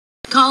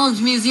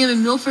Collins Museum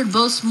in Milford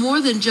boasts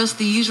more than just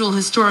the usual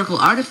historical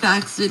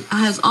artifacts. It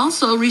has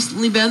also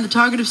recently been the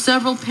target of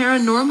several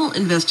paranormal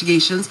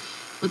investigations.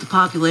 With the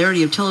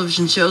popularity of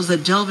television shows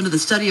that delve into the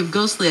study of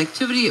ghostly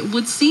activity, it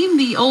would seem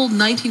the old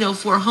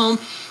 1904 home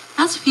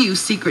has a few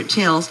secret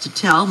tales to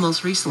tell.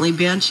 Most recently,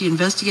 Banshee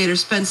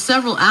investigators spent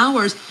several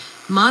hours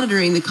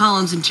monitoring the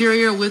Collins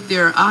interior with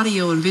their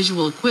audio and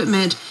visual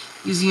equipment.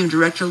 Museum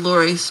Director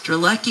Lori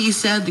Strelecki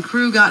said the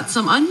crew got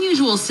some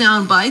unusual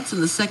sound bites in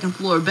the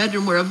second-floor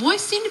bedroom where a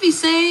voice seemed to be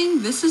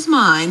saying, "This is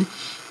mine."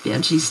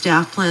 Banshee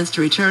staff plans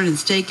to return and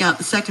stake out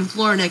the second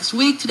floor next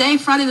week. Today,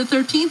 Friday the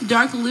 13th,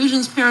 Dark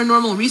Illusions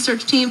Paranormal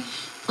Research Team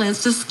plans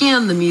to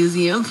scan the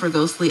museum for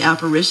ghostly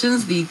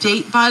apparitions. The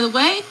date, by the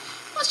way,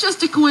 was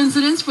just a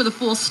coincidence. For the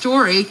full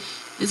story,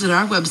 visit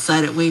our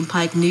website at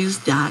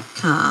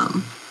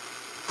WaynePikeNews.com.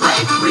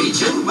 Lake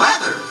Region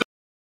Weather.